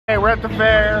Hey, we're at the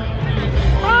fair.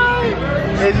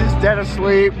 Hi. Izzy's dead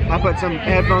asleep. I put some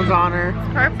headphones on her.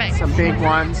 Perfect. Some big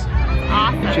ones.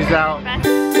 Awesome. She's out.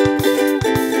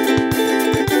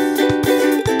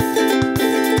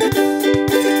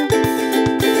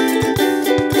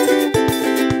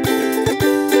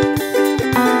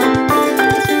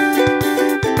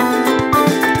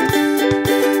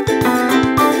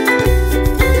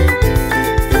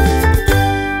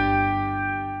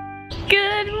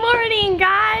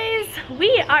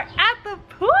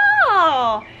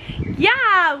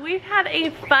 We've had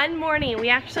a fun morning. We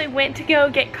actually went to go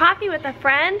get coffee with a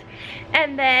friend,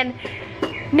 and then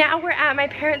now we're at my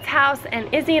parents' house,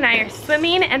 and Izzy and I are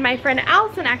swimming, and my friend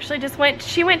Allison actually just went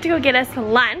to go get us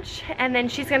lunch, and then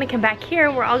she's gonna come back here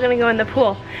and we're all gonna go in the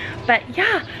pool. But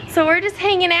yeah, so we're just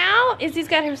hanging out. Izzy's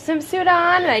got her swimsuit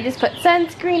on, and I just put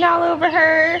sunscreen all over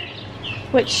her,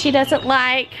 which she doesn't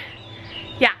like.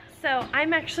 Yeah, so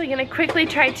I'm actually gonna quickly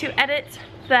try to edit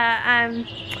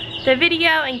the video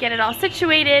and get it all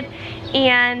situated,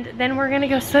 and then we're gonna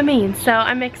go swimming. So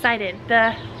I'm excited.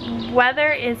 The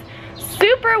weather is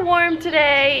super warm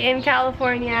today in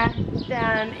California.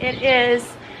 It is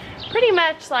pretty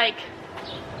much like,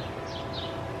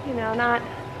 you know,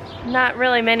 not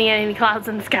really any clouds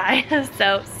in the sky.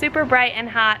 So super bright and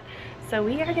hot. So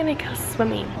we are gonna go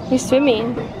swimming. You're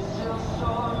swimming.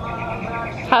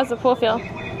 How's the pool feel?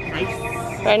 Nice.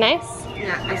 Very nice?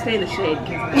 Yeah, I stay in the shade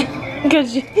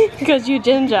because you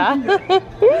ginger.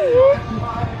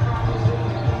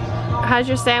 How's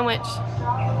your sandwich?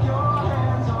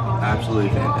 Absolutely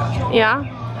fantastic. Yeah?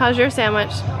 How's your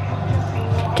sandwich?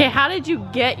 Okay, how did you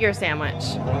get your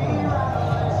sandwich?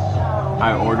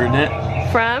 I ordered it.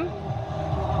 From?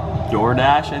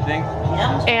 DoorDash, I think.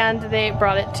 And they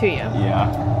brought it to you?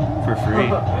 Yeah, for free.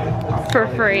 For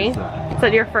free? Is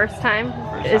that your first time?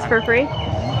 Is for free?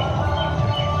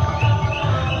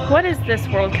 What is this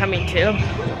world coming to?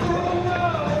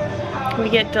 We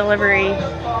get delivery,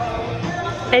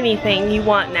 anything you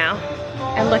want now.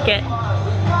 And look it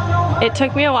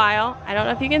took me a while. I don't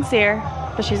know if you can see her,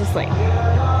 but she's asleep.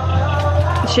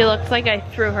 She looks like I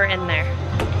threw her in there.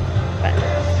 But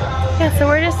yeah, so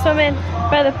we're just swimming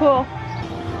by the pool.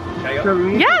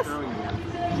 Yes!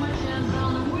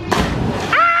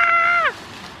 Ah!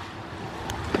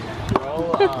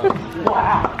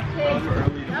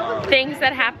 Things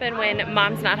that happen when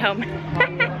mom's not home.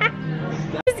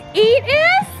 Just eat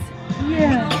it?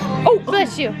 Yeah. Oh,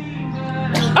 bless you.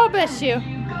 Oh, bless you.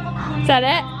 Is that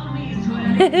it?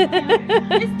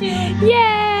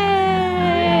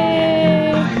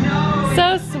 Yay!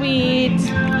 So sweet.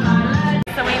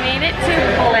 So we made it to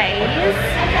Blaze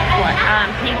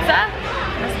Pizza.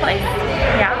 This place?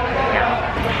 Yeah.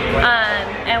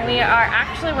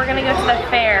 And we're gonna go to the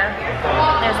fair.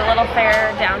 There's a little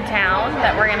fair downtown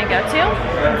that we're gonna go to.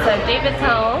 And so David's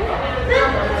home.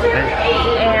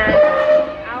 And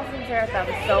Allison's there, that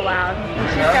was so loud.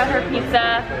 She's got her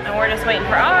pizza, and we're just waiting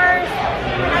for ours.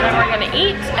 And then we're gonna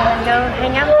eat and then go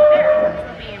hang out at the fair.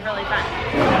 It'll be really fun.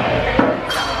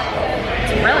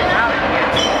 It's really loud in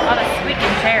here. A lot of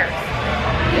squeaking chairs.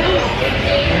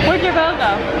 Where'd your bow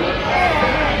go?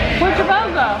 Where'd your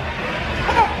bow go?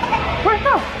 Where'd it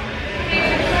go?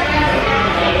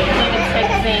 David's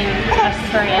fixing a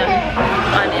string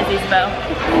on Izzy's bow.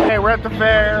 Hey, we're at the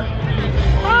fair.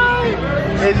 Hi.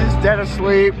 Izzy's dead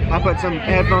asleep. I put some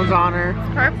headphones on her.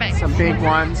 Perfect. Some big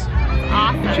ones.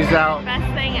 Awesome. She's out.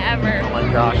 Best thing ever. Oh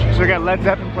my gosh. So we got Led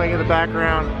Zeppelin playing in the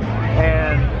background,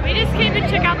 and We just came to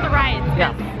check out the rides.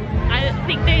 yeah, I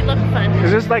think they look fun.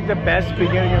 this is like the best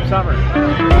beginning of summer.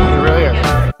 It really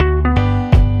is.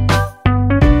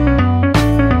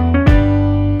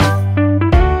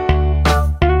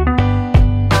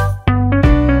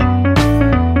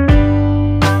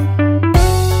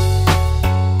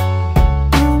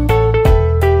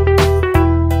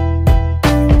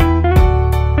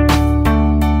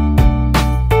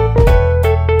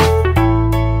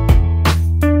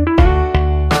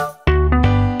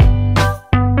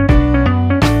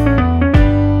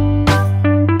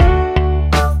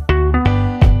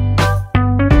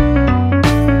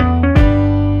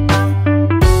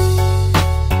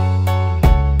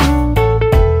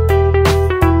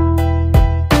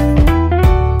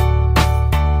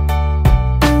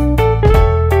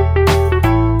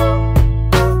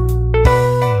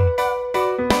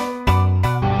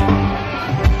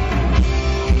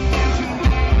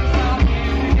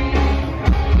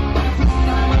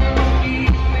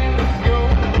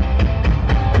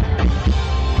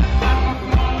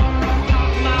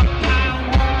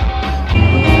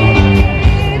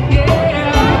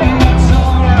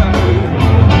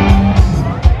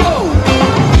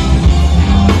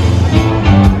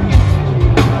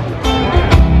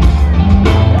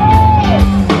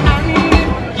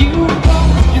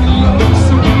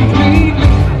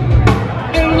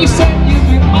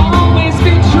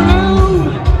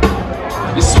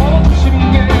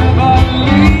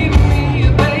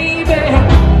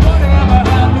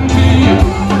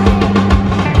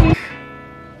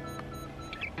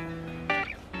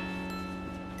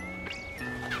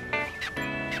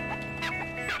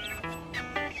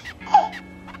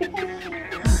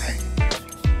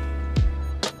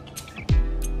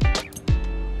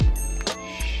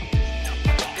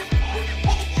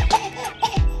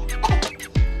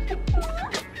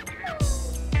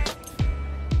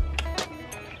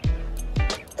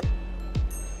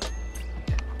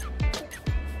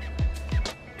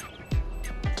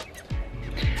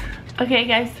 Okay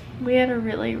guys, we had a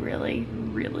really, really,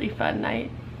 really fun night.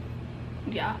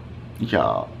 Yeah.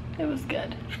 Yeah. It was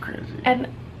good. It's crazy. And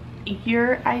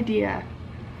your idea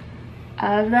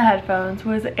of the headphones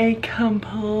was a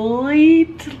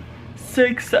complete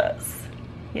success.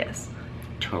 Yes.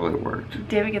 Totally worked.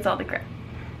 David gets all the credit.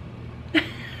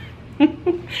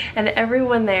 And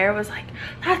everyone there was like,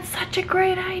 that's such a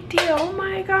great idea. Oh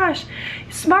my gosh.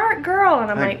 Smart girl.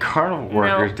 And I'm like, carnival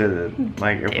workers did it.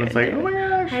 Like, everyone's like, oh my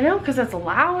gosh. I know, because it's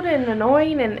loud and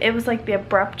annoying, and it was like the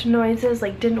abrupt noises,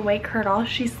 like didn't wake her at all.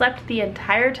 She slept the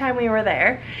entire time we were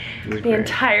there, the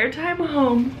entire time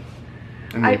home.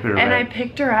 And, I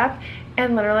picked her up,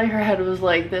 and literally her head was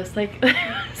like this, like it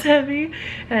was heavy.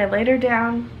 And I laid her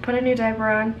down, put a new diaper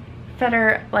on, fed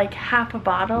her like half a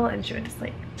bottle, and she went to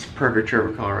sleep. It's a perfect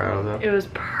trip to Colorado though. It was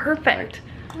perfect.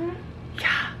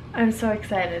 Yeah, I'm so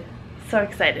excited. So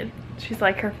excited. She's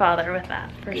like her father with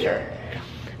that, for sure.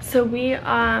 So we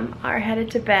are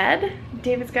headed to bed.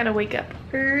 David's got to wake up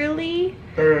early.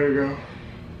 There you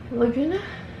go. Laguna?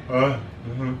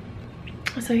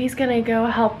 So he's gonna go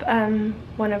help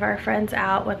one of our friends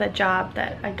out with a job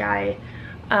that a guy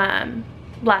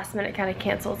last minute kind of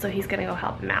canceled, so he's gonna go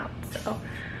help him out. So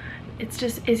it's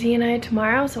just Izzy and I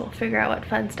tomorrow, so we'll figure out what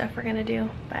fun stuff we're gonna do.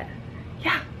 But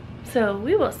yeah, so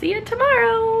we will see you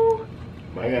tomorrow.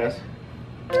 Bye guys.